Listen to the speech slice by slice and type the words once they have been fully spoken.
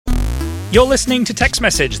You're listening to Text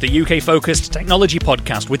Message, the UK-focused technology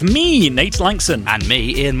podcast with me, Nate Langson. And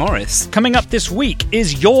me, Ian Morris. Coming up this week,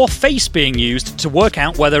 is your face being used to work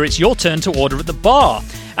out whether it's your turn to order at the bar?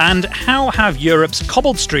 And how have Europe's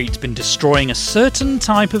cobbled streets been destroying a certain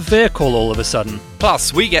type of vehicle all of a sudden?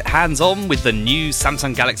 Plus, we get hands-on with the new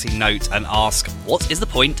Samsung Galaxy Note and ask, what is the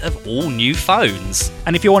point of all new phones?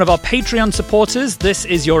 And if you're one of our Patreon supporters, this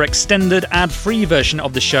is your extended ad-free version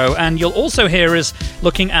of the show, and you'll also hear us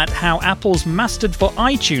looking at how Apple's Mastered for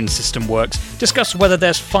iTunes system works, discuss whether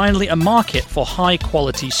there's finally a market for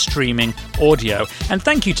high-quality streaming audio. And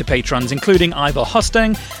thank you to patrons, including Ivor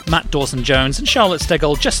Hosting, Matt Dawson-Jones, and Charlotte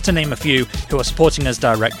Stegall, just to name a few, who are supporting us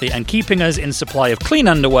directly and keeping us in supply of clean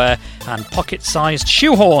underwear and pocket-sized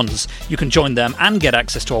shoehorns. You can join them and get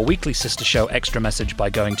access to our weekly sister show Extra Message by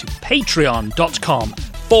going to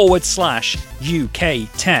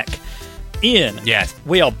patreon.com/UK Tech. Ian, yes,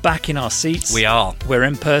 we are back in our seats. We are. We're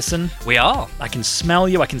in person. We are. I can smell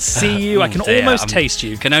you. I can see you. I can almost taste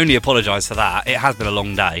you. Can only apologise for that. It has been a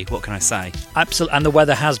long day. What can I say? Absolutely. And the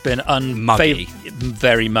weather has been muggy.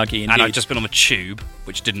 Very muggy indeed. And I've just been on a tube,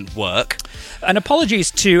 which didn't work. And apologies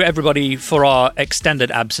to everybody for our extended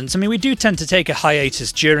absence. I mean, we do tend to take a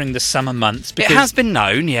hiatus during the summer months. It has been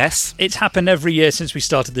known, yes. It's happened every year since we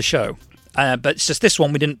started the show. But it's just this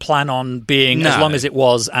one we didn't plan on being as long as it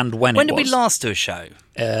was and when it was. When did we last do a show?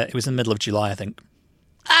 It was in the middle of July, I think.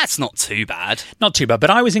 That's not too bad. Not too bad, but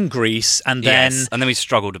I was in Greece and then... Yes, and then we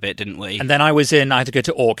struggled a bit, didn't we? And then I had to go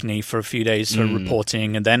to Orkney for a few days for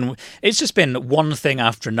reporting, and then it's just been one thing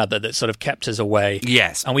after another that sort of kept us away.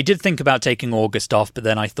 Yes. And we did think about taking August off, but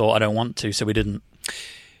then I thought I don't want to, so we didn't.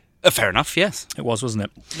 Fair enough, yes. It was, wasn't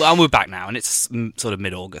it? Well, we're back now, and it's sort of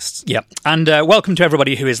mid-August. Yeah. And welcome to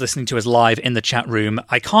everybody who is listening to us live in the chat room.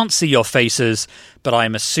 I can't see your faces, but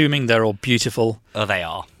I'm assuming they're all beautiful. Oh, they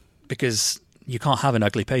are. Because you can't have an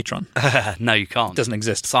ugly patron. No, you can't. It doesn't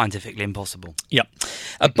exist. Scientifically impossible. Yeah.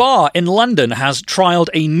 A bar in London has trialled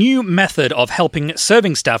a new method of helping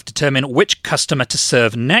serving staff determine which customer to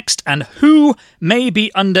serve next and who may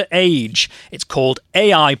be underage. It's called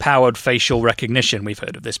AI-powered facial recognition. We've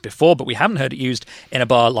heard of this before, but we haven't heard it used in a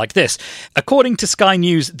bar like this. According to Sky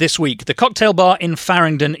News this week, the cocktail bar in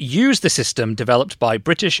Farringdon used the system developed by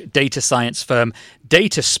British data science firm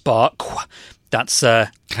DataSpark. That's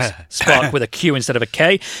Spark with a Q instead of a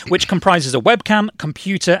K, which comprises a webcam,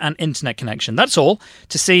 computer, and internet connection. That's all,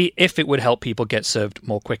 to see if it would help people get served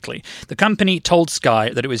more quickly. The company told Sky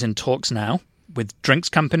that it was in talks now with drinks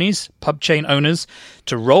companies, pub chain owners,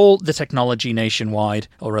 to roll the technology nationwide,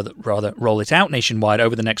 or rather roll it out nationwide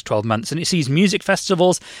over the next 12 months. And it sees music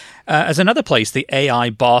festivals as another place, the AI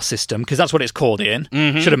bar system, because that's what it's called, Ian.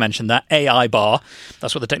 Mm-hmm. Should have mentioned that. AI bar.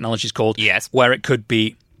 That's what the technology is called. Yes. Where it could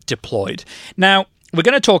be deployed. Now, we're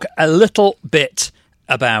going to talk a little bit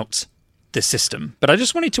about the system, but I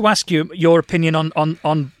just wanted to ask you your opinion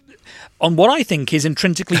on what I think is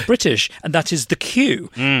intrinsically British, and that is the queue.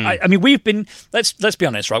 I mean, we've been, let's be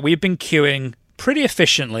honest, right? We've been queuing pretty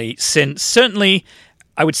efficiently since, certainly,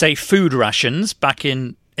 I would say, food rations back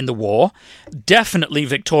in the war. Definitely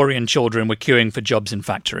Victorian children were queuing for jobs in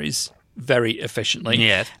factories very efficiently.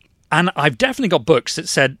 Yes. And I've definitely got books that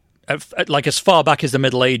said, like as far back as the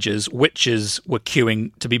Middle Ages, witches were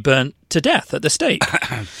queuing to be burnt to death at the stake.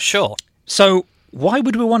 Sure. So why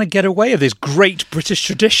would we want to get away with this great British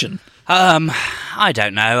tradition? I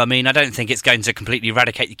don't know. I mean, I don't think it's going to completely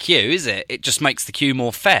eradicate the queue, is it? It just makes the queue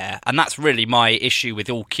more fair. And that's really my issue with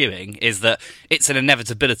all queuing, is that it's an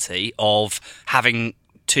inevitability of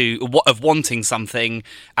wanting something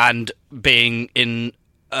and being in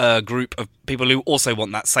a group of people who also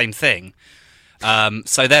want that same thing.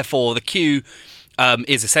 So therefore, the queue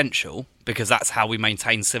is essential because that's how we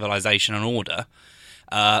maintain civilization and order.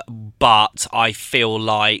 But I feel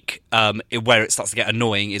like where it starts to get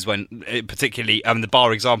annoying is when, particularly, the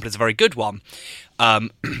bar example is a very good one.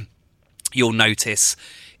 You'll notice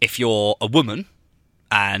if you're a woman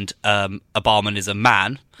and a barman is a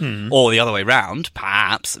man, or the other way round,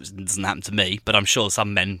 perhaps, it doesn't happen to me, but I'm sure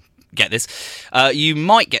some men get this, you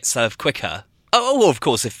might get served quicker. Oh, of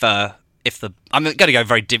course, if I'm going to go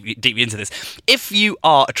very deeply into this. If you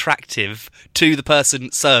are attractive to the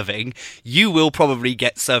person serving, you will probably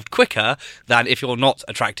get served quicker than if you're not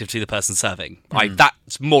attractive to the person serving. Right?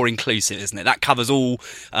 That's more inclusive, isn't it? That covers all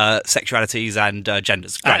sexualities and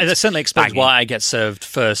genders. It certainly explains why I get served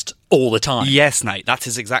first all the time. Yes, Nate, that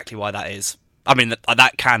is exactly why that is. I mean,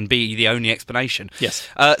 that can be the only explanation. Yes.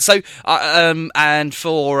 And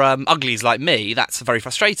for uglies like me, that's very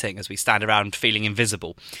frustrating as we stand around feeling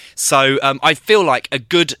invisible. So I feel like a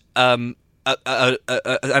good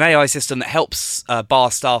an AI system that helps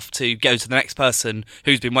bar staff to go to the next person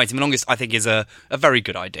who's been waiting the longest, I think is a very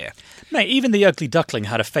good idea. Mate, even the Ugly Duckling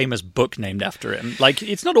had a famous book named after him. Like,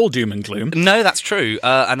 it's not all doom and gloom. No, that's true.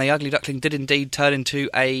 And the Ugly Duckling did indeed turn into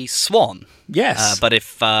a swan. Yes. But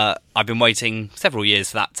if I've been waiting several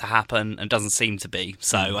years for that to happen, and it doesn't seem to be,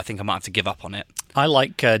 so I think I might have to give up on it. I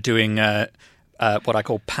like doing what I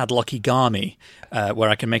call padlockigami, where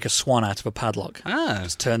I can make a swan out of a padlock.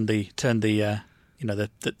 Just turn the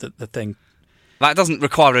thing. That doesn't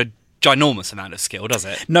require a ginormous amount of skill, does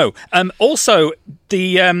it? No. Also,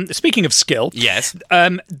 the speaking of skill, yes,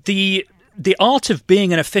 the art of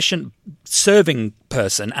being an efficient serving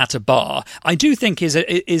person at a bar, I do think is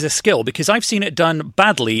a skill, because I've seen it done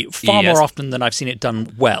badly far more often than I've seen it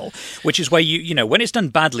done well. Which is where you know, when it's done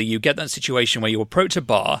badly, you get that situation where you approach a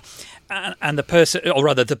bar, and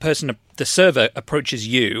the server approaches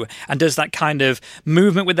you and does that kind of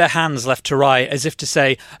movement with their hands left to right, as if to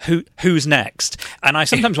say, who's next? And I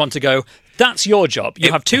sometimes want to go, that's your job.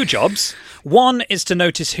 You have two jobs. One is to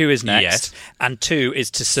notice who is next, and two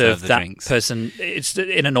is to serve that drinks. Person. It's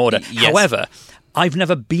in an order. Yes. However, I've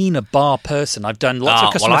never been a bar person. I've done lots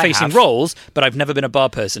of customer-facing roles, but I've never been a bar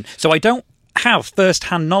person. So I don't have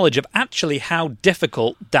first-hand knowledge of actually how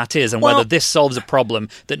difficult that is, and whether this solves a problem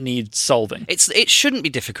that needs solving. It shouldn't be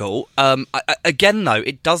difficult. Again, though,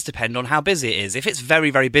 it does depend on how busy it is. If it's very,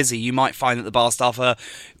 very busy, you might find that the bar staff are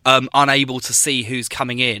unable to see who's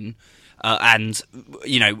coming in. And,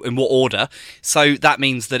 you know, in what order. So that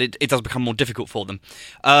means that it does become more difficult for them.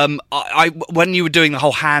 When you were doing the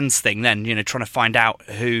whole hands thing then, you know, trying to find out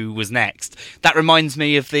who was next, that reminds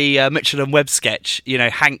me of the Mitchell and Webb sketch, you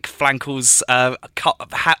know, Hank Flankel's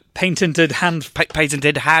patented hand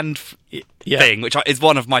thing, which is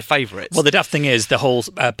one of my favourites. Well, the daft thing is, the whole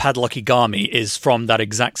padlockigami is from that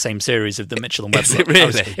exact same series of the Mitchell and Webb. Is it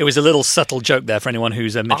really? It was a little subtle joke there for anyone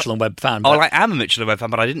who's a Mitchell and Webb fan. I am a Mitchell and Webb fan,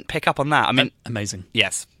 but I didn't pick up on that. I mean, amazing.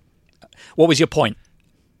 Yes. What was your point?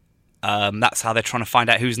 That's how they're trying to find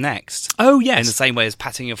out who's next. Oh, yes. In the same way as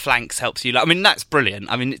patting your flanks helps you. I mean, that's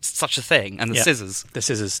brilliant. I mean, it's such a thing. And the scissors. The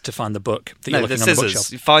scissors to find the book that you're looking on the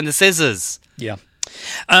bookshelf. You find the scissors. Yeah.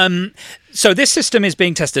 So this system is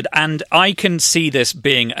being tested, and I can see this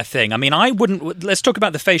being a thing. I mean, let's talk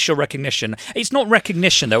about the facial recognition. It's not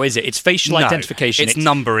recognition, though, is it? It's facial identification. It's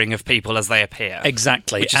numbering of people as they appear.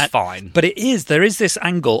 Exactly. Which is fine. But there is this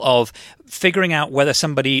angle of figuring out whether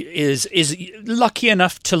somebody is lucky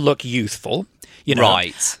enough to look youthful. You know,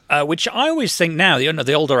 right. Which I always think now,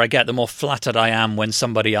 the older I get, the more flattered I am when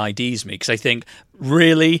somebody IDs me, because I think,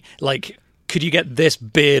 really, like, could you get this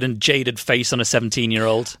beard and jaded face on a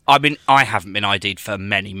 17-year-old? I mean, I haven't been ID'd for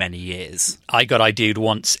many, many years. I got ID'd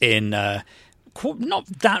once in, not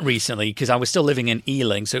that recently, because I was still living in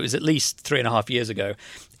Ealing, so it was at least 3.5 years ago,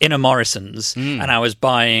 in a Morrison's, and I was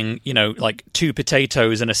buying, you know, like 2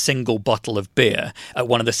 potatoes and a single bottle of beer at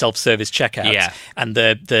one of the self-service checkouts. Yeah. And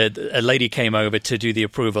a lady came over to do the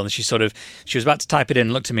approval, and she was about to type it in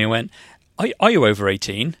and looked at me and went, are you over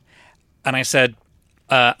 18? And I said,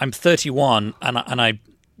 I'm 31, and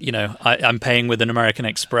I'm paying with an American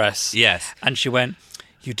Express. Yes. And she went,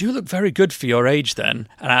 you do look very good for your age then.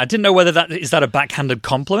 And I didn't know whether that is a backhanded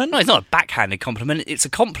compliment? No, it's not a backhanded compliment. It's a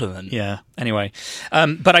compliment. Yeah. Anyway.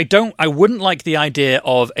 But I wouldn't like the idea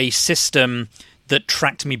of a system that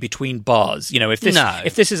tracked me between bars. You know, if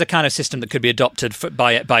this is a kind of system that could be adopted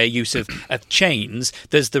by a use of chains,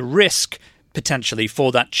 there's the risk potentially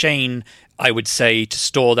for that chain, I would say, to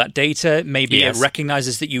store that data. Maybe it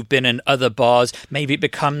recognizes that you've been in other bars. Maybe it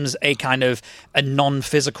becomes a kind of a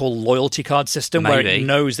non-physical loyalty card system where it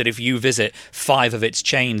knows that if you visit 5 of its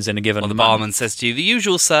chains in a given month, the barman says to you, "The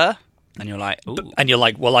usual, sir." And you're like, ooh. And you're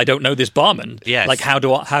like, well, I don't know this barman. Yes. Like, how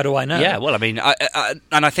do I know? Yeah, well, I mean,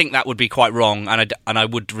 I think that would be quite wrong, and I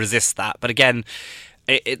would resist that. But again,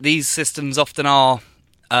 these systems often are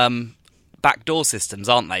backdoor systems,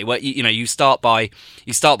 aren't they? Where you start by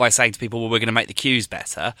saying to people, well, we're going to make the queues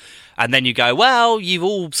better, and then you go, well, you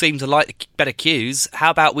all seem to like better queues. How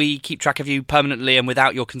about we keep track of you permanently and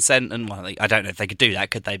without your consent? And well, I don't know if they could do that,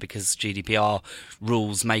 could they? Because GDPR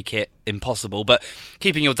rules make it impossible. But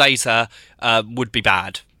keeping your data would be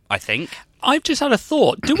bad, I think. I've just had a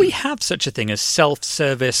thought. Do we have such a thing as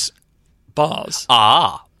self-service bars?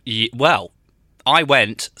 Well, I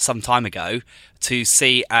went some time ago to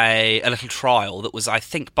see a little trial that was, I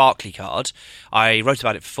think, Barclaycard. I wrote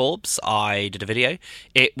about it for Forbes. I did a video.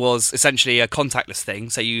 It was essentially a contactless thing.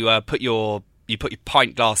 So you put your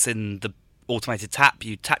pint glass in the automated tap.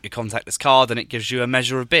 You tap your contactless card, and it gives you a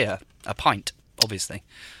measure of beer, a pint, obviously,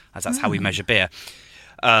 as that's how we measure beer.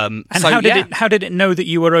 And how did it know that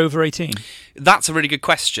you were over 18? That's a really good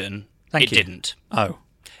question. Thank you. It didn't. Oh.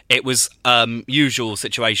 It was usual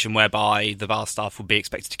situation whereby the bar staff would be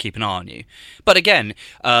expected to keep an eye on you. But again,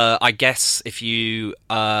 I guess if you...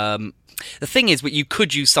 the thing is, you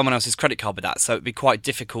could use someone else's credit card with that, so it'd be quite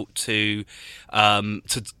difficult to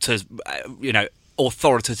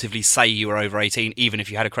authoritatively say you were over 18, even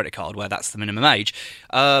if you had a credit card where that's the minimum age.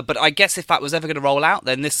 But I guess if that was ever going to roll out,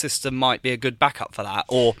 then this system might be a good backup for that.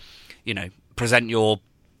 Or, present your...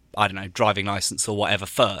 I don't know, driving license or whatever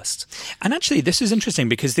first. And actually, this is interesting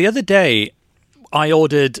because the other day I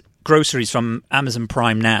ordered groceries from Amazon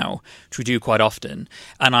Prime Now, which we do quite often,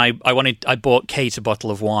 and I bought Kate a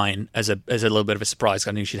bottle of wine as a little bit of a surprise.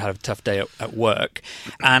 I knew she'd had a tough day at work,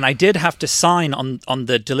 and I did have to sign on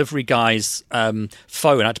the delivery guy's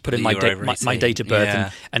phone. I had to put in my date of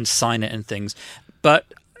birth and sign it and things. But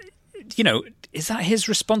is that his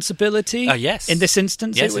responsibility? Yes. In this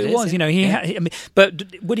instance, yes, it was. Yeah. But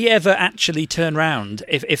would he ever actually turn around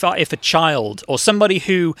if a child or somebody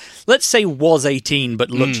who, let's say, was 18 but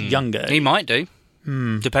looked younger? He might do.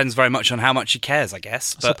 Depends very much on how much he cares, I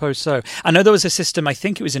guess. I suppose so. I know there was a system. I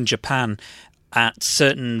think it was in Japan at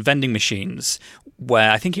certain vending machines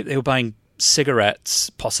where I think they were buying cigarettes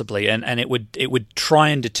possibly, and it would try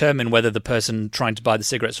and determine whether the person trying to buy the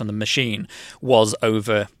cigarettes from the machine was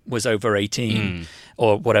over 18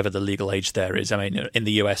 or whatever the legal age there is. I mean, in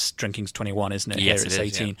the US drinking's 21, isn't it? Yes, Here it's it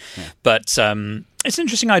is, 18. yeah. But it's an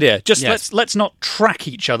interesting idea. Just let's not track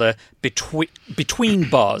each other between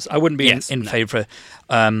bars. I wouldn't be in favour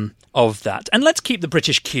of that. And let's keep the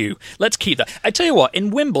British queue. Let's keep that. I tell you what, in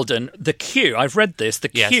Wimbledon, the queue, I've read this, the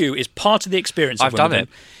queue is part of the experience of I've Wimbledon. done it.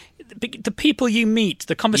 The people you meet,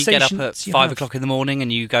 the conversations. You get up at 5 o'clock in the morning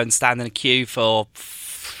and you go and stand in a queue for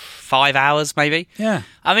 5 hours, maybe. Yeah.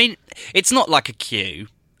 I mean, it's not like a queue.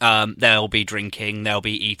 There'll be drinking, there'll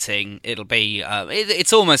be eating. It'll be.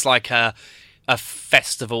 It's almost like a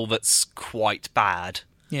festival that's quite bad.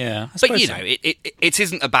 Yeah. But it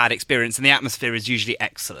isn't a bad experience, and the atmosphere is usually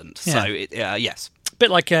excellent. Yeah. So yes. Bit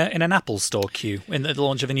like in an Apple store queue in the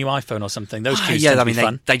launch of a new iPhone or something. Those queues tend to be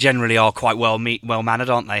fun. They generally are quite well mannered,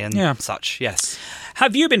 aren't they? And such, yes.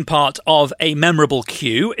 Have you been part of a memorable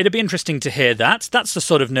queue? It'd be interesting to hear that. That's the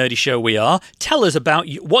sort of nerdy show we are. Tell us about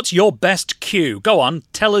what's your best queue. Go on,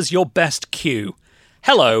 tell us your best queue.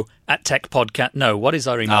 hello@techpodcast. No, what is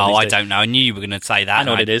our email? Oh, I don't know. I knew you were going to say that. I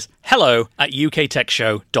know what it is.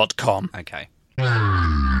 hello@uktechshow.com. Okay.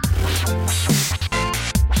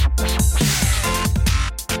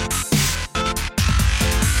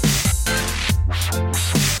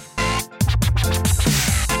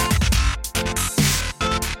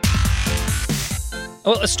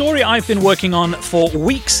 Well, a story I've been working on for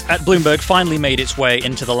weeks at Bloomberg finally made its way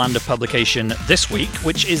into the land of publication this week,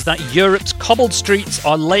 which is that Europe's cobbled streets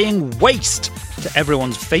are laying waste to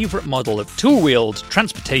everyone's favourite model of two-wheeled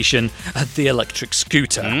transportation, the electric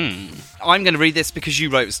scooter. I'm going to read this because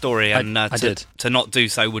you wrote the story, and I did. To not do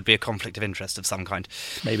so would be a conflict of interest of some kind.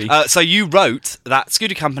 Maybe. So you wrote that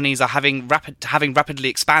scooter companies are having rapidly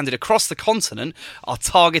expanded across the continent, are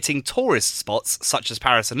targeting tourist spots such as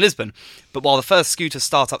Paris and Lisbon. But while the first scooter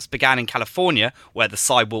startups began in California, where the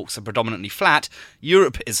sidewalks are predominantly flat,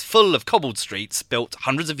 Europe is full of cobbled streets built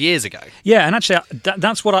hundreds of years ago. Yeah, and actually,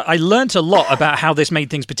 that's what I learnt a lot about how this made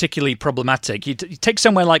things particularly problematic. You take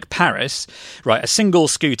somewhere like Paris, right? A single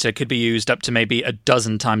scooter could be used up to maybe a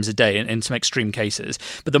dozen times a day in some extreme cases.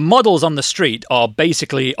 But the models on the street are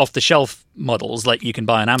basically off-the-shelf models like you can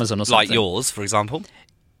buy on Amazon or something. Like yours, for example?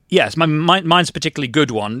 Yes, mine's a particularly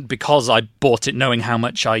good one because I bought it knowing how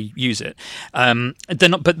much I use it. They're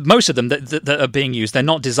not, but most of them that are being used, they're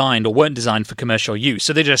not designed or weren't designed for commercial use,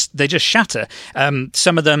 so they just shatter.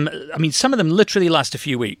 Some of them literally last a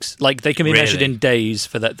few weeks. Like they can be measured in days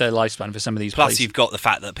for their lifespan for some of these. Plus, places. you've got the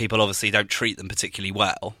fact that people obviously don't treat them particularly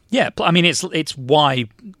well. Yeah, I mean it's why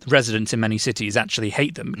residents in many cities actually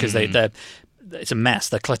hate them because they're. It's a mess.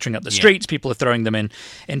 They're cluttering up the streets. People are throwing them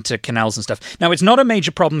into canals and stuff. Now, it's not a major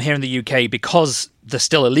problem here in the UK because they're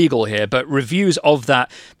still illegal here, but reviews of that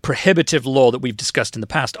prohibitive law that we've discussed in the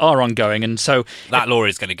past are ongoing. And so that law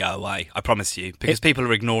is going to go away, I promise you, because people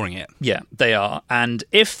are ignoring it. Yeah, they are. And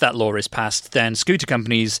if that law is passed, then scooter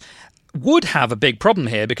companies would have a big problem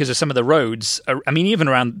here because of some of the roads. Even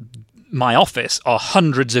around my office are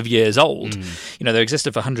hundreds of years old. They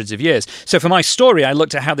existed for hundreds of years. So for my story, I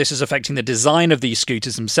looked at how this is affecting the design of these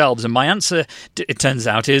scooters themselves. And my answer, it turns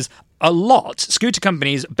out, is a lot. Scooter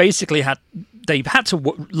companies basically had to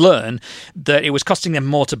learn that it was costing them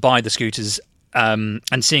more to buy the scooters and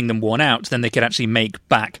seeing them worn out, then they could actually make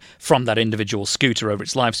back from that individual scooter over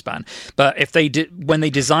its lifespan. But if they did, when they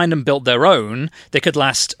designed and built their own, they could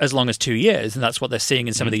last as long as 2 years, and that's what they're seeing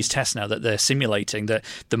in some of these tests now, that they're simulating that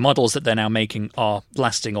the models that they're now making are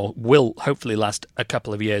lasting, or will hopefully last, a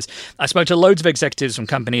couple of years. I spoke to loads of executives from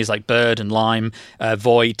companies like Bird and Lime,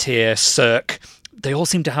 Voy, Tier, Cirque. They all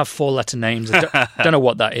seem to have 4-letter names. I don't know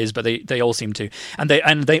what that is, but they all seem to. And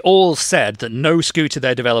they all said that no scooter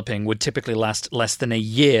they're developing would typically last less than a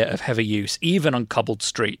year of heavy use, even on cobbled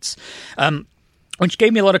streets. Which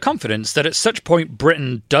gave me a lot of confidence that at such point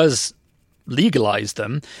Britain does legalise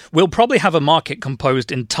them, we'll probably have a market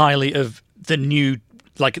composed entirely of the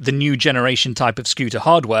new generation type of scooter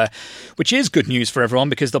hardware, which is good news for everyone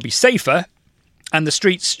because they'll be safer, and the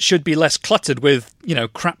streets should be less cluttered with,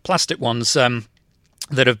 crap plastic ones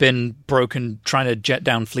that have been broken trying to jet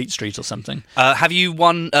down Fleet Street or something. Have you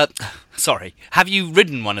Have you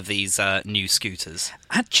ridden one of these new scooters?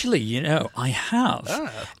 Actually, I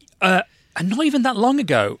have. And not even that long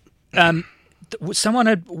ago. Someone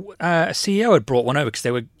a CEO had brought one over because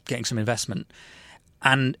they were getting some investment.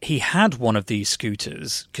 And he had one of these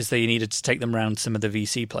scooters because they needed to take them around some of the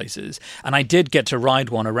VC places. And I did get to ride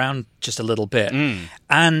one around just a little bit.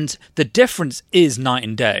 And the difference is night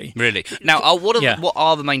and day. Really? Now, what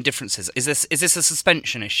are the main differences? Is this a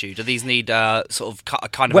suspension issue? Do these need a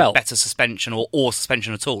better suspension or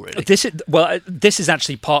suspension at all, really? This is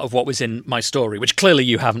actually part of what was in my story, which clearly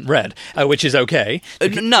you haven't read, which is okay.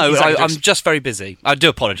 No, I'm just very busy. I do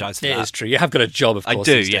apologise for that. It is true. You have got a job, of course.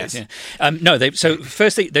 I do, yes. Yeah.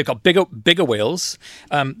 Firstly, they've got bigger wheels.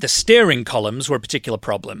 The steering columns were a particular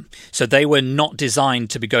problem. So they were not designed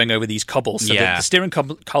to be going over these cobbles. So the steering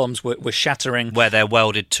columns were shattering. Where they're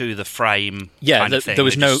welded to the frame. Yeah, kind of thing. there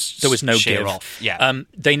was no give. Off. Yeah.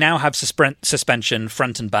 They now have suspension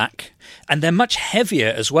front and back. And they're much heavier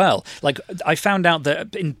as well. Like, I found out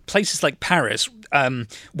that in places like Paris,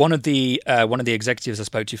 one of the executives I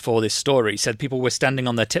spoke to for this story said people were standing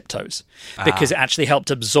on their tiptoes because it actually helped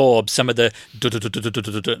absorb some of the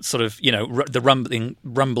sort of, the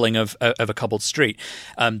rumbling of a cobbled street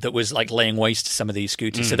that was like laying waste to some of these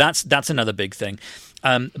scooters. So that's another big thing.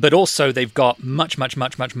 But also they've got much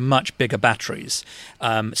bigger batteries,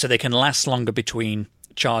 so they can last longer between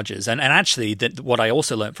charges. And actually, what I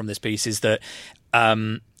also learned from this piece is that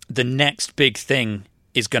the next big thing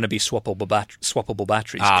is going to be swappable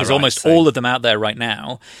batteries, because almost all of them out there right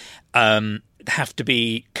now have to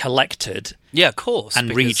be collected. Yeah, of course,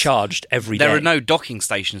 and recharged every day. There are no docking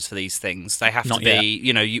stations for these things. They have to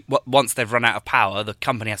be, once they've run out of power, the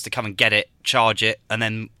company has to come and get it, charge it, and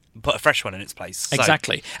then put a fresh one in its place. So.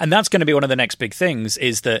 Exactly, and that's going to be one of the next big things.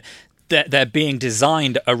 Is that they're being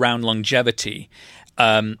designed around longevity.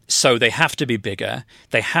 So they have to be bigger.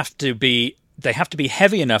 They have to be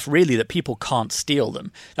heavy enough, really, that people can't steal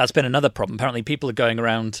them. That's been another problem. Apparently, people are going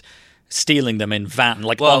around stealing them in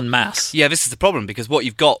en masse. Yeah, this is the problem, because what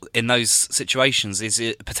you've got in those situations is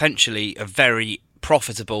potentially a very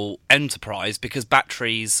profitable enterprise, because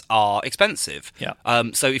batteries are expensive. Yeah.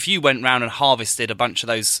 So if you went round and harvested a bunch of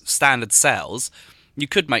those standard cells, you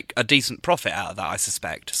could make a decent profit out of that, I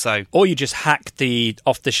suspect. Or you just hack the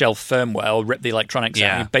off-the-shelf firmware or rip the electronics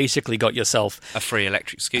out, and you basically got yourself a free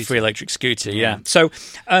electric scooter. Yeah. So,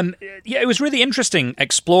 it was really interesting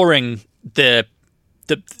exploring the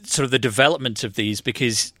sort of the development of these,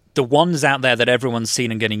 because the ones out there that everyone's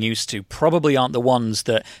seen and getting used to probably aren't the ones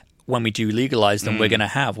that, when we do legalise them, we're going to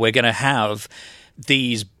have. We're going to have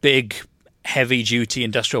these big, heavy-duty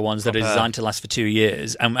industrial ones that are designed to last for 2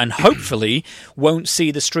 years, and hopefully won't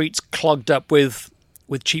see the streets clogged up with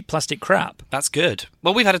cheap plastic crap. That's good.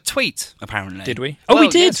 Well, we've had a tweet, apparently. Did we? We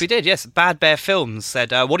did? Yes, we did, yes. Bad Bear Films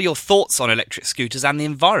said, what are your thoughts on electric scooters and the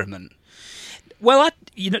environment? Well,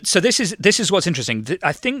 so this is what's interesting.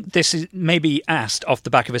 I think this is maybe asked off the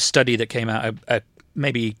back of a study that came out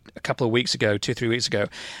maybe a couple of weeks ago, 2-3 weeks ago,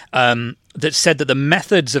 that said that the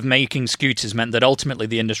methods of making scooters meant that ultimately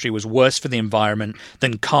the industry was worse for the environment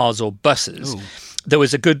than cars or buses. Ooh. There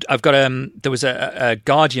was a Guardian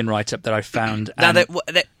write-up that I found. Now,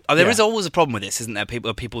 there is always a problem with this, isn't there?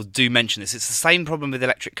 People do mention this. It's the same problem with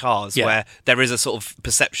electric cars, where there is a sort of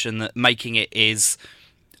perception that making it is,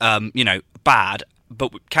 bad.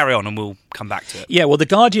 But carry on and we'll come back to it. Yeah, well, the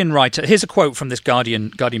Guardian writer... Here's a quote from this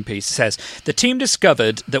Guardian piece. It says, "The team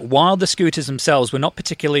discovered that while the scooters themselves were not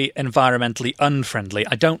particularly environmentally unfriendly..."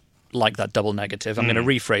 I don't like that double negative, I'm going to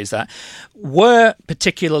rephrase that, were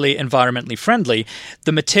particularly environmentally friendly,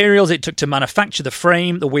 the materials it took to manufacture the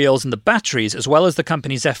frame, the wheels, and the batteries, as well as the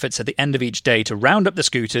company's efforts at the end of each day to round up the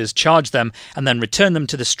scooters, charge them, and then return them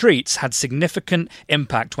to the streets, had significant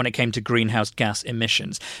impact when it came to greenhouse gas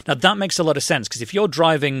emissions. Now, that makes a lot of sense, because if you're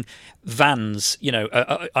driving vans,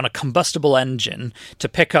 on a combustible engine to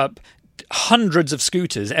pick up hundreds of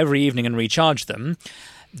scooters every evening and recharge them,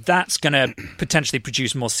 that's going to potentially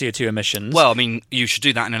produce more CO2 emissions. Well, I mean, you should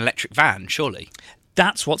do that in an electric van, surely.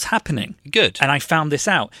 That's what's happening. Good. And I found this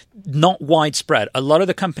out. Not widespread. A lot of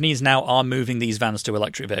the companies now are moving these vans to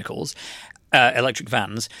electric vehicles, electric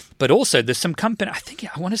vans, but also there's some company,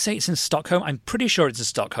 I want to say it's in Stockholm. I'm pretty sure it's in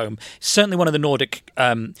Stockholm. Certainly one of the Nordic,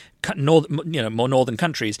 more northern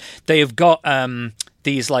countries. They have got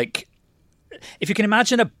these, like, if you can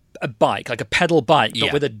imagine a bike, like a pedal bike,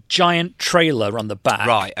 but with a giant trailer on the back.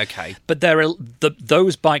 Right, okay. But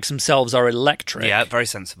those bikes themselves are electric. Yeah, very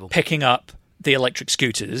sensible. Picking up the electric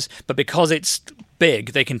scooters, but because it's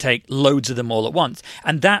big, they can take loads of them all at once.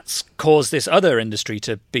 And that's caused this other industry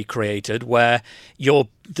to be created where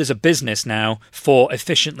there's a business now for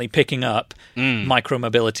efficiently picking up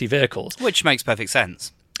micro-mobility vehicles. Which makes perfect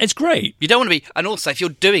sense. It's great. You don't want to be... And also, if you're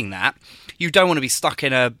doing that, you don't want to be stuck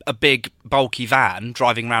in a big, bulky van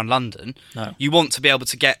driving around London. No. You want to be able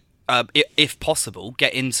to get, if possible,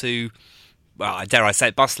 get into, well, dare I say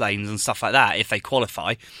it, bus lanes and stuff like that, if they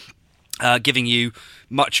qualify. Giving you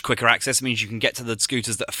much quicker access means you can get to the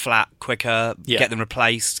scooters that are flat quicker, get them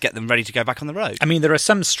replaced, get them ready to go back on the road. I mean, there are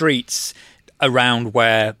some streets around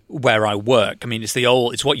where I work. I mean,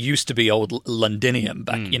 it's what used to be old Londinium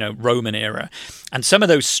back, Roman era. And some of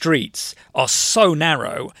those streets are so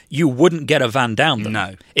narrow, you wouldn't get a van down them.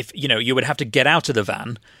 No. If, you would have to get out of the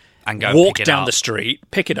van and go walk pick it down up. the street,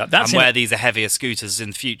 pick it up. And where these are heavier scooters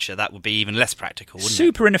in the future, that would be even less practical, wouldn't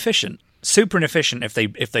Super inefficient. Super inefficient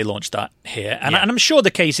if they launch that here, and I'm sure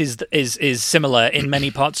the case is similar in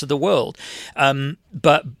many parts of the world.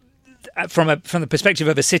 But from the perspective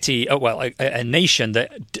of a city, a nation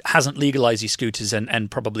that hasn't legalized these scooters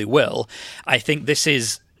and probably will, I think this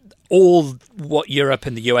is all what Europe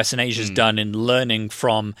and the US and Asia has done in learning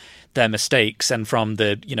from their mistakes and from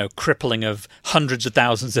the crippling of hundreds of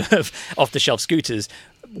thousands of off-the-shelf scooters.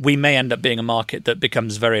 We may end up being a market that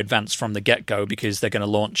becomes very advanced from the get-go because they're going to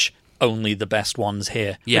launch only the best ones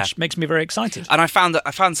here, which makes me very excited. And I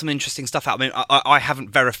found some interesting stuff out. I mean, I haven't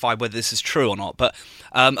verified whether this is true or not, but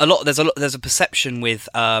there's a perception with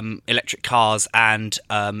electric cars and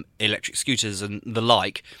electric scooters and the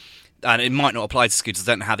like, and it might not apply to scooters.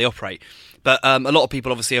 I don't know how they operate. But a lot of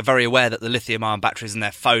people obviously are very aware that the lithium-ion batteries in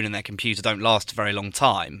their phone and their computer don't last a very long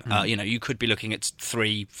time. You could be looking at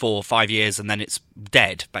 3, 4, 5 years and then it's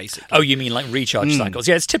dead, basically. Oh, you mean like recharge cycles?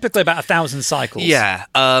 Yeah, it's typically about 1,000 cycles. Yeah,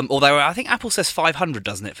 although I think Apple says 500,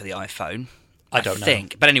 doesn't it, for the iPhone? I don't know.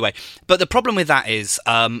 But anyway, the problem with that is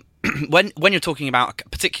when you're talking about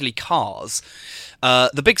particularly cars,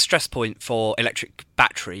 the big stress point for electric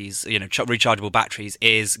batteries, rechargeable batteries,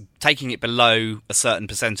 is taking it below a certain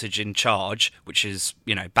percentage in charge, which is,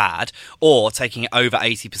 bad, or taking it over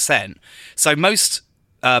 80%. So most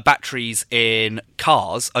batteries in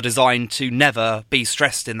cars are designed to never be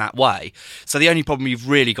stressed in that way. So the only problem you've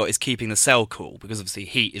really got is keeping the cell cool, because obviously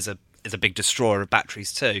heat is a big destroyer of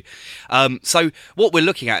batteries too. So what we're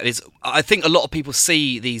looking at is, I think a lot of people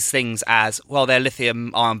see these things as, well, they're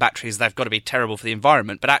lithium-ion batteries, they've got to be terrible for the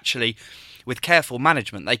environment, but actually, with careful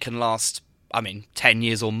management, they can last, 10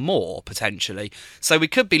 years or more, potentially. So we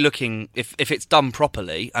could be looking, if it's done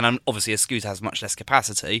properly, and obviously a scooter has much less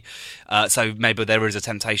capacity, so maybe there is a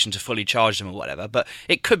temptation to fully charge them or whatever, but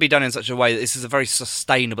it could be done in such a way that this is a very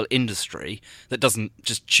sustainable industry that doesn't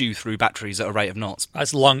just chew through batteries at a rate of knots.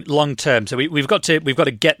 That's long term, so we've got to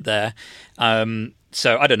get there.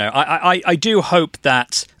 So I don't know. I do hope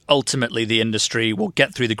that ultimately the industry will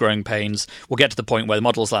get through the growing pains. We'll get to the point where the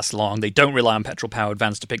models last long. They don't rely on petrol-powered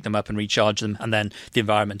vans to pick them up and recharge them, and then the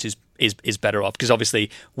environment is better off. Because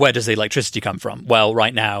obviously, where does the electricity come from? Well,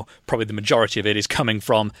 right now, probably the majority of it is coming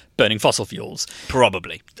from burning fossil fuels.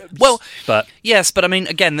 Probably. Well, but yes, but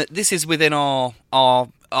again, this is within our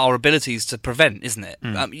abilities to prevent, isn't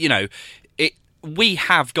it? We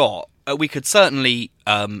have got. We could certainly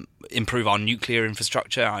improve our nuclear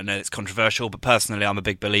infrastructure. I know it's controversial, but personally, I'm a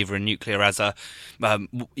big believer in nuclear as a,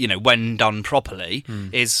 when done properly,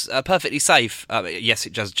 is perfectly safe. Yes,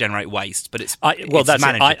 it does generate waste, but it's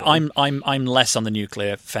manageable. I'm less on the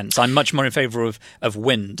nuclear fence. I'm much more in favour of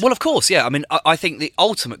wind. Well, of course, yeah. I think the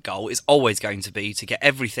ultimate goal is always going to be to get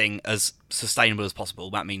everything as sustainable as possible.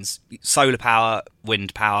 That means solar power,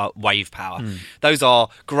 wind power, wave power. Those are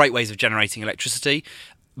great ways of generating electricity.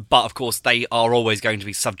 But, of course, they are always going to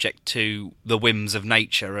be subject to the whims of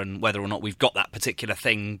nature and whether or not we've got that particular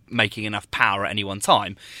thing making enough power at any one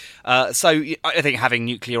time. So I think having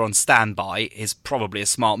nuclear on standby is probably a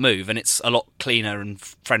smart move, and it's a lot cleaner and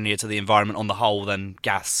friendlier to the environment on the whole than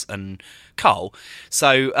gas and coal.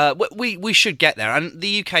 So we should get there, and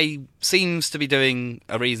the UK seems to be doing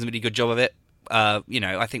a reasonably good job of it.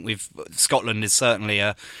 I think Scotland is certainly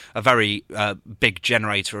a very big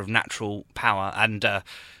generator of natural power, and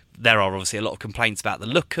there are obviously a lot of complaints about the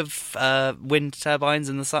look of wind turbines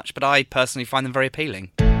and the such, but I personally find them very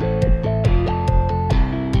appealing.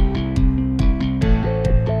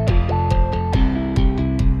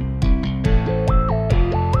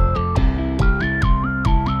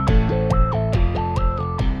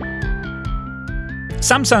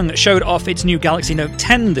 Samsung showed off its new Galaxy Note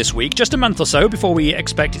 10 this week, just a month or so before we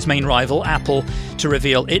expect its main rival, Apple, to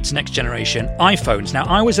reveal its next generation iPhones. Now,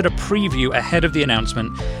 I was at a preview ahead of the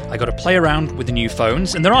announcement. I got to play around with the new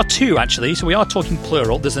phones, and there are two actually, so we are talking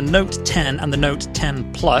plural. There's a Note 10 and the Note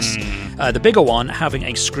 10 Plus. The bigger one having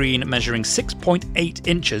a screen measuring 6.8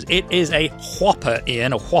 inches. It is a whopper,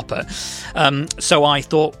 Ian, a whopper. So I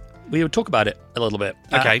thought we would talk about it a little bit.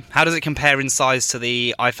 Okay. How does it compare in size to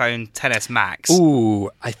the iPhone XS Max? Ooh,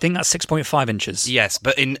 I think that's 6.5 inches. Yes,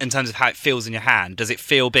 but in terms of how it feels in your hand, does it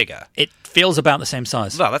feel bigger? It feels about the same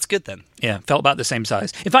size. Well, that's good then. Yeah, felt about the same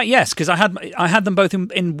size. In fact, yes, because I had them both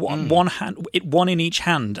in one hand, one in each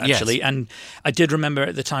hand actually, Yes. and I did remember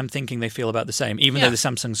at the time thinking they feel about the same, even though the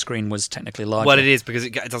Samsung screen was technically larger. Well, it is because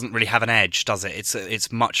it doesn't really have an edge, does it?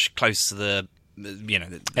 It's much closer to the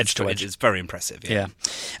edge to edge. It's very impressive. Yeah.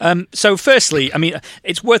 So, firstly, I mean,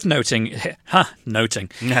 it's worth noting.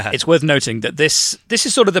 It's worth noting that this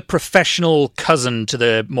is sort of the professional cousin to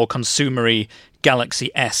the more consumery Galaxy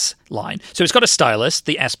S line. So it's got a stylus,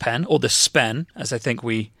 the S Pen, or the Spen, as I think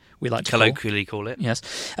we like to colloquially call it. Yes.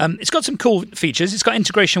 It's got some cool features. It's got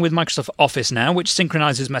integration with Microsoft Office now, which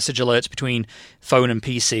synchronizes message alerts between phone and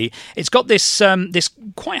PC. It's got this this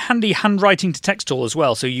quite handy handwriting to text tool as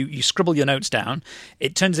well. So you scribble your notes down,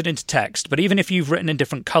 it turns it into text. But even if you've written in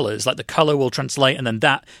different colors, like the color will translate, and then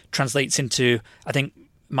that translates into, I think,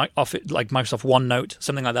 Microsoft OneNote,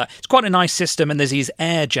 something like that. It's quite a nice system, and there's these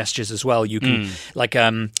air gestures as well. You can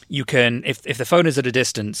if the phone is at a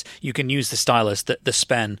distance, you can use the stylus, the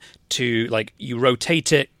Spen, to you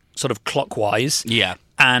rotate it sort of clockwise. Yeah.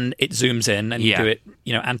 And it zooms in, and you do it,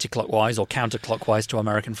 anti-clockwise or counterclockwise to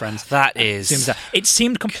American friends. That is it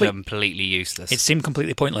seemed completely useless. It seemed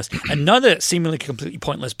completely pointless. Another seemingly completely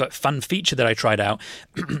pointless but fun feature that I tried out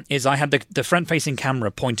is I had the front-facing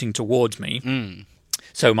camera pointing towards me.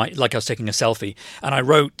 So, like I was taking a selfie, and I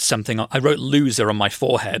wrote something. I wrote "loser" on my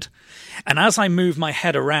forehead, and as I move my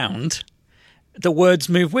head around, the words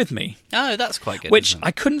move with me. Oh, that's quite good. Which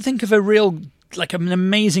I couldn't think of a real, an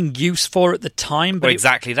amazing use for at the time. But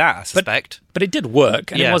exactly that, I suspect. But it did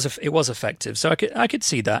work, and it was effective. So I could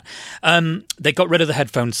see that. They got rid of the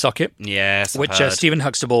headphone socket. Yes, which Stephen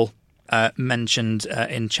Huxtable mentioned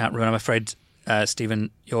in chat room. I'm afraid,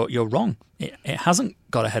 Stephen, you're wrong. It hasn't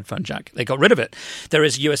got a headphone jack. They got rid of it. There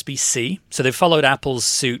is USB-C, so they followed Apple's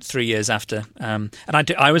suit 3 years after. And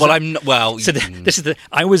I was. I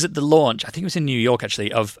was at the launch. I think it was in New York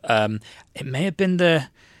actually. Of it may have been the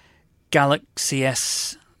Galaxy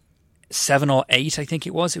S7 or 8. I think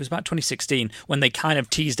it was. It was about 2016 when they kind of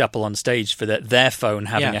teased Apple on stage for their phone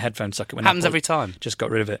having a headphone socket. When happens Apple every time. Just got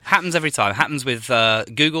rid of it. Happens every time. Happens with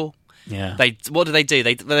Google. Yeah. What did they do?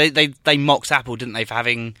 They mocked Apple, didn't they, for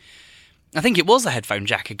having? I think it was a headphone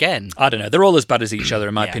jack again. I don't know. They're all as bad as each other,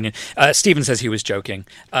 in my opinion. Stephen says he was joking.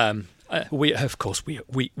 We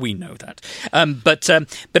know that.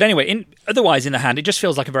 But anyway, otherwise in the hand, it just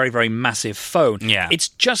feels like a very, very massive phone. Yeah.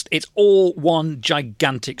 It's all one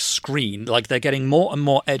gigantic screen. Like they're getting more and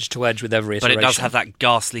more edge to edge with every iteration. But it does have that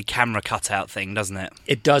ghastly camera cutout thing, doesn't it?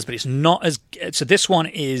 It does, but it's not as. So this one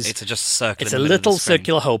is. It's just circular. It's a little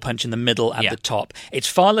circular hole punch in the middle at the top. It's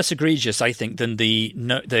far less egregious, I think, than the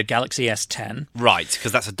Galaxy S10. Right,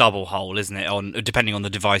 because that's a double hole, isn't it? Depending on the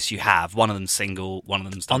device you have, one of them's single, one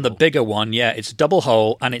of them's double. On the bigger one, it's a double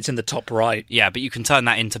hole, and it's in the top right. Yeah, but you can turn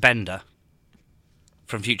that into Bender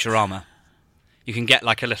from Futurama. You can get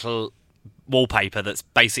like a little wallpaper that's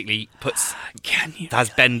basically has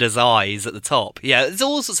Bender's eyes at the top. Yeah, there's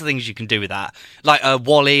all sorts of things you can do with that. Like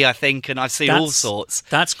Wally, I think, and I've seen all sorts.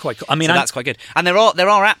 That's quite cool. I mean, that's quite good. And there are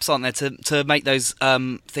apps, aren't there, to make those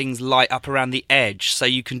things light up around the edge, so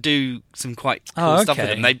you can do some quite cool stuff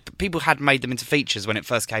with them. People had made them into features when it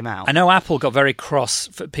first came out. I know Apple got very cross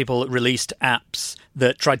for people that released apps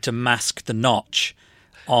that tried to mask the notch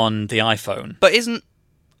on the iPhone. But isn't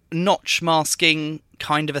notch masking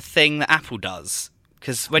kind of a thing that Apple does?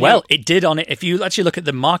 Because it did on it. If you actually look at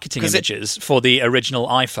the marketing images for the original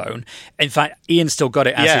iPhone, in fact, Ian still got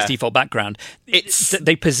it as his default background.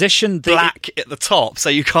 They positioned the black at the top, so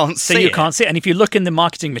you can't see it. So you can't see it. And if you look in the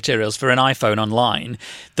marketing materials for an iPhone online,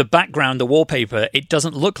 the background, the wallpaper, it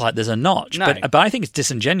doesn't look like there's a notch. No. But I think it's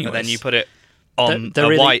disingenuous. But then you put it on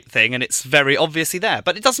a white thing, and it's very obviously there.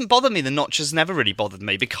 But it doesn't bother me. The notch has never really bothered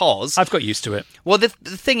me because I've got used to it. Well, the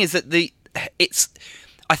thing is that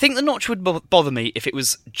I think the notch would bother me if it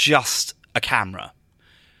was just a camera.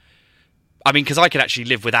 I mean, because I could actually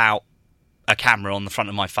live without a camera on the front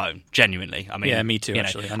of my phone, genuinely. I mean, yeah, me too,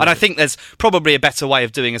 actually. And I think there's probably a better way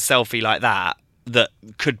of doing a selfie like that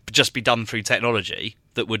could just be done through technology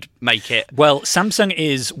that would make it... Well, Samsung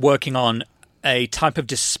is working on a type of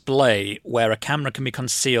display where a camera can be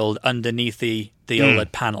concealed underneath the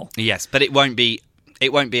OLED panel. Yes, but it won't be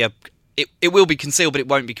a... It will be concealed, but it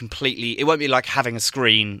won't be completely... It won't be like having a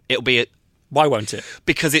screen. It'll be... Why won't it?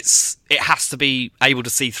 Because it has to be able to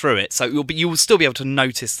see through it. So you will still be able to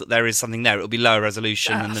notice that there is something there. It'll be lower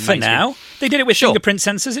resolution. And for now. They did it with fingerprint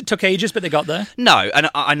sensors. It took ages, but they got there. No, and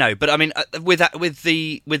I know. But I mean, with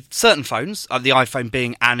certain phones, the iPhone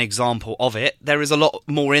being an example of it, there is a lot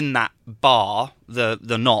more in that bar,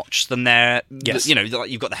 the notch, than there... Yes. You know,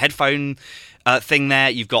 you've got the headphone... thing there.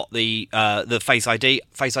 You've got the Face ID.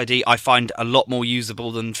 Face ID I find a lot more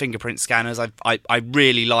usable than fingerprint scanners. I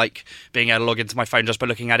really like being able to log into my phone just by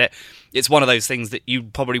looking at it. It's one of those things that you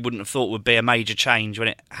probably wouldn't have thought would be a major change when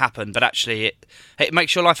it happened, but actually it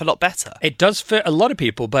makes your life a lot better. It does for a lot of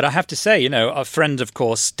people, but I have to say, a friend, of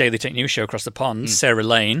course, Daily Tech News Show across the pond, Sarah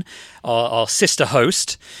Lane, our sister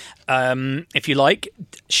host, if you like,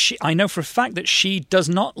 I know for a fact that she does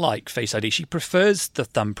not like Face ID. She prefers the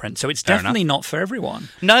thumbprint, so it's definitely not for everyone.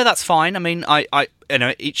 No, that's fine. I mean, I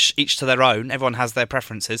each to their own. Everyone has their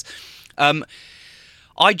preferences.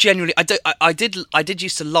 I genuinely, I did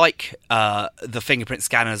used to like the fingerprint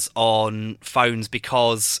scanners on phones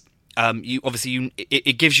because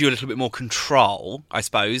it gives you a little bit more control, I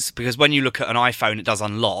suppose, because when you look at an iPhone, it does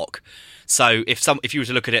unlock. So if you were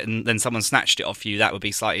to look at it and then someone snatched it off you, that would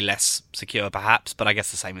be slightly less secure, perhaps. But I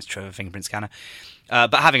guess the same is true of a fingerprint scanner.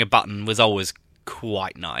 But having a button was always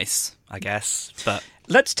quite nice, I guess. But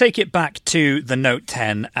let's take it back to the Note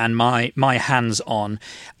 10 and my hands-on.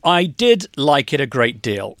 I did like it a great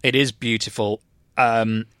deal. It is beautiful.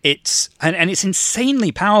 It's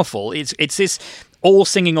insanely powerful. It's this all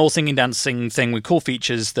singing, dancing thing with cool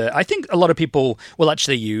features that I think a lot of people will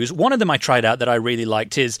actually use. One of them I tried out that I really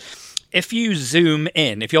liked is if you zoom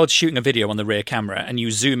in, if you're shooting a video on the rear camera and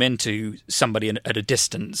you zoom into somebody at a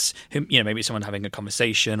distance, who, maybe someone having a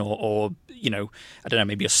conversation or I don't know,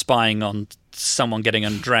 maybe you're spying on someone getting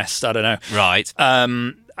undressed. I don't know. Right.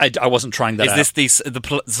 I wasn't trying that out. Is this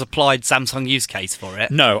the supplied Samsung use case for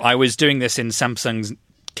it? No, I was doing this in Samsung's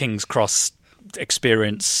King's Cross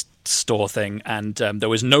experience store thing, and there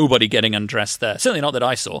was nobody getting undressed there. Certainly not that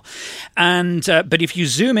I saw. And but if you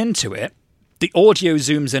zoom into it, the audio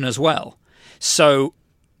zooms in as well. So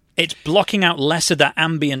it's blocking out less of that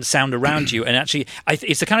ambient sound around you. And actually,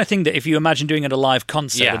 it's the kind of thing that if you imagine doing at a live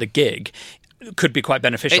concert at a gig, could be quite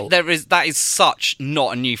beneficial. That is such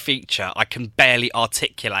not a new feature. I can barely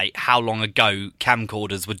articulate how long ago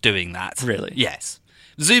camcorders were doing that. Really? Yes.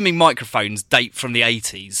 Zooming microphones date from the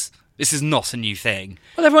 80s. This is not a new thing.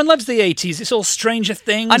 Well, everyone loves the 80s. It's all Stranger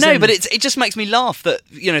Things. I know, but it just makes me laugh that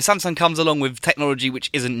Samsung comes along with technology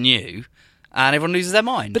which isn't new, and everyone loses their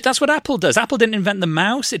mind. But that's what Apple does. Apple didn't invent the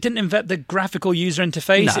mouse. It didn't invent the graphical user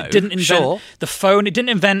interface. No, it didn't invent the phone. It didn't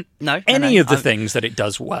invent any of the things that it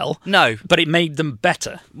does well. No. But it made them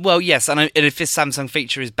better. Well, yes, and if this Samsung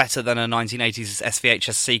feature is better than a 1980s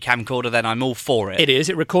SVHS-C camcorder, then I'm all for it. It is.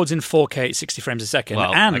 It records in 4K at 60 frames a second.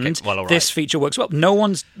 Well, and okay. Well, all right. This feature works well.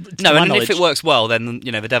 If it works well, then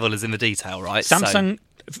the devil is in the detail, right? Samsung...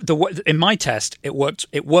 in my test, it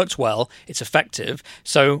worked well. It's effective.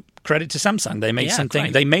 So credit to Samsung. They made something.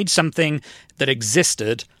 Great. They made something that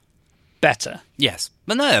existed better. Yes,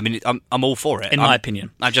 but no, I mean I'm all for it. In my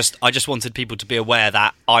opinion, I just wanted people to be aware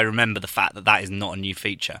that I remember the fact that is not a new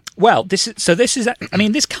feature. Well, this is. I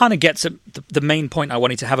mean, this kind of gets at the main point I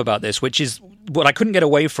wanted to have about this, which is what I couldn't get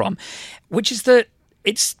away from, which is that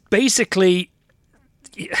it's basically.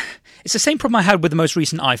 It's the same problem I had with the most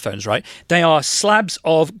recent iPhones, right? They are slabs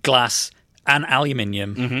of glass and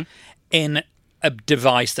aluminium in a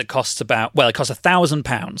device that costs it costs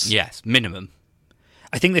 £1,000. Yes, minimum.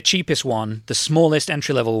 I think the cheapest one, the smallest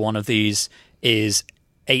entry-level one of these, is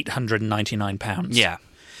 £899. Yeah.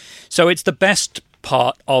 So it's the best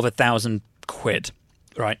part of £1,000,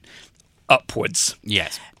 right? Upwards.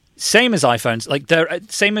 Yes. Same as iPhones, like they're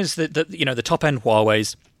same as the top-end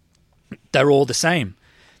Huawei's. They're all the same.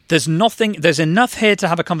 There's enough here to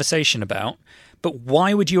have a conversation about, but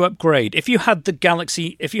why would you upgrade? If you had the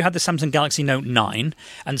Samsung Galaxy Note 9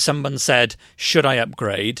 and someone said, should I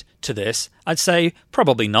upgrade to this? I'd say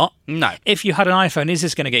probably not. No. If you had an iPhone, is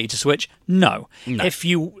this going to get you to switch? No. If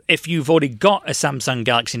you've already got a Samsung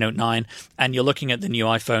Galaxy Note 9 and you're looking at the new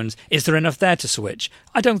iPhones, is there enough there to switch?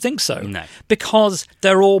 I don't think so. No. Because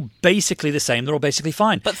they're all basically the same. They're all basically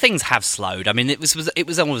fine. But things have slowed. I mean, it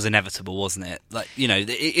was almost inevitable, wasn't it? Like, you know,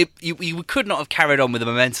 you could not have carried on with the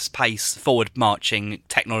momentous pace forward marching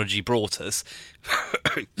technology brought us.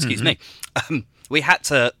 Excuse me. We had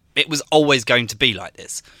to. It was always going to be like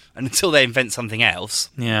this. And until they invent something else,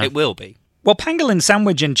 it will be. Well, Pangolin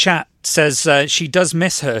Sandwich in chat says she does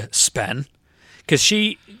miss her Spen because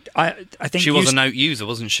I think she was a Note user,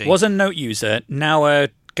 wasn't she? Was a Note user, now a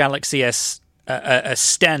Galaxy S, a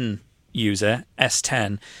Sten user,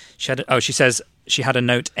 S10. She says she had a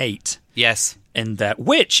Note 8. Yes. In there,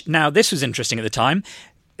 which, now this was interesting at the time,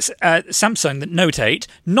 Samsung, the Note 8,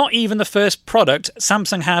 not even the first product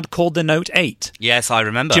Samsung had called the Note 8. Yes, I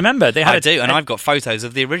remember. Do you remember? I do, and I've got photos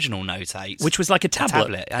of the original Note 8. Which was like a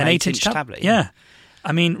tablet. An 8-inch tablet. Yeah.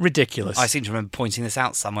 I mean, ridiculous. I seem to remember pointing this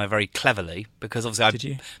out somewhere very cleverly, because obviously Did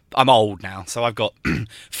you? I'm old now, so I've got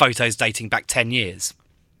photos dating back 10 years.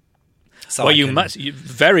 So well, you're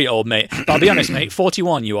very old, mate. But I'll be honest, mate,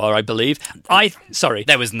 41 you are, I believe. Sorry.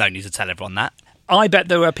 There was no need to tell everyone that. I bet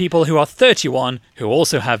there are people who are 31 who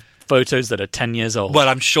also have photos that are 10 years old. Well,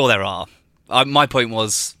 I'm sure there are. My point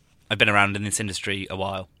was, I've been around in this industry a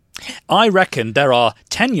while. I reckon there are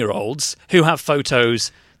 10-year-olds who have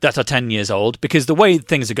photos that are 10 years old, because the way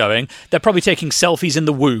things are going, they're probably taking selfies in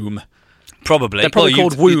the womb. Probably. They're probably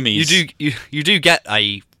called woomies. You do get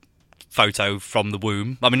a photo from the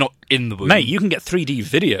womb. I mean, not in the womb. Mate, you can get 3D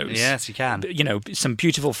videos. Yes, you can. You know, some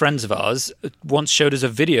beautiful friends of ours once showed us a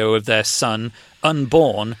video of their son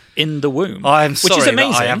unborn in the womb. I'm sorry, which is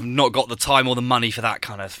amazing. but I have not got the time or the money for that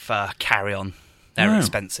kind of carry-on. They're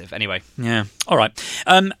expensive. Anyway. Yeah. All right.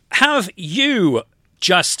 Have you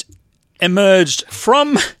just emerged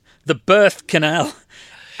from the birth canal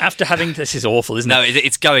after having... This is awful, isn't it? No,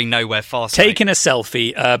 it's going nowhere fast. Taking a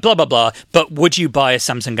selfie, blah, blah, blah. But would you buy a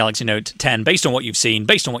Samsung Galaxy Note 10 based on what you've seen,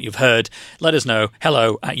 based on what you've heard? Let us know.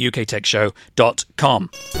 hello@uktechshow.com.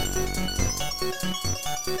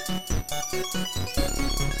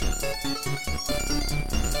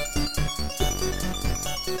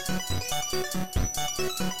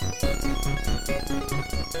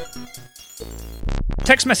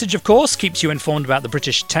 Text message, of course, keeps you informed about the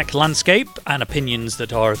British tech landscape and opinions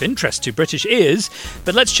that are of interest to British ears.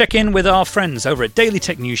 But let's check in with our friends over at Daily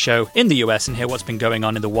Tech News Show in the US and hear what's been going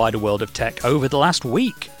on in the wider world of tech over the last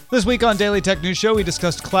week. This week on Daily Tech News Show, we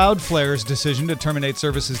discussed Cloudflare's decision to terminate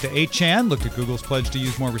services to 8chan, looked at Google's pledge to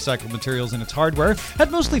use more recycled materials in its hardware,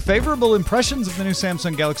 had mostly favorable impressions of the new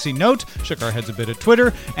Samsung Galaxy Note, shook our heads a bit at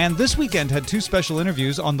Twitter, and this weekend had two special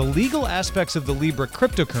interviews on the legal aspects of the Libra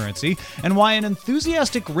cryptocurrency and why an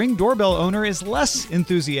enthusiastic Ring doorbell owner is less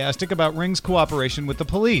enthusiastic about Ring's cooperation with the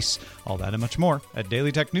police. All that and much more at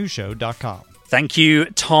dailytechnewsshow.com. Thank you,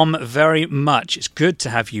 Tom, very much. It's good to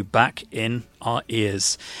have you back in our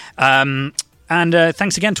ears. And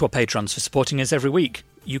thanks again to our patrons for supporting us every week.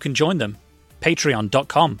 You can join them.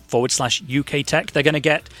 Patreon.com/UK Tech. They're going to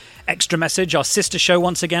get Extra Message, our sister show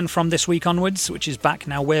once again from this week onwards, which is back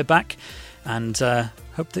now. We're back. And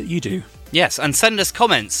hope that you do. Yes, and send us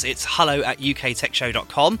comments. It's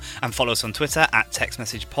hello@uktechshow.com and follow us on Twitter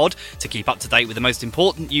 @TextMessagePod to keep up to date with the most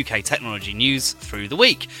important UK technology news through the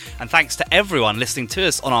week. And thanks to everyone listening to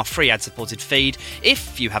us on our free ad-supported feed.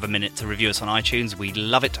 If you have a minute to review us on iTunes, we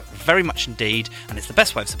love it very much indeed, and it's the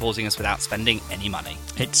best way of supporting us without spending any money.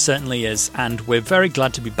 It certainly is, and we're very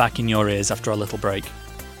glad to be back in your ears after our little break.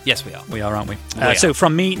 Yes, we are. We are, aren't we? We are. So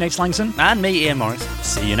from me, Nate Slangson. And me, Ian Morris.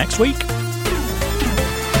 See you next week.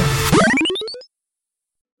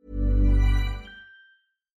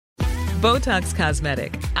 Botox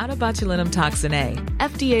Cosmetic, out of botulinum toxin A,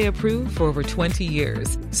 FDA approved for over 20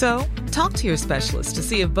 years. So, talk to your specialist to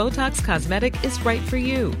see if Botox Cosmetic is right for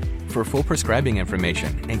you. For full prescribing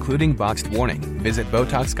information, including boxed warning, visit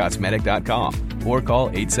BotoxCosmetic.com or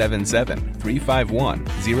call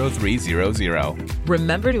 877-351-0300.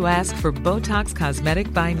 Remember to ask for Botox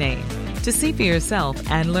Cosmetic by name. To see for yourself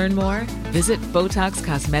and learn more, visit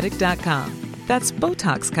BotoxCosmetic.com. That's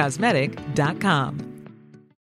BotoxCosmetic.com.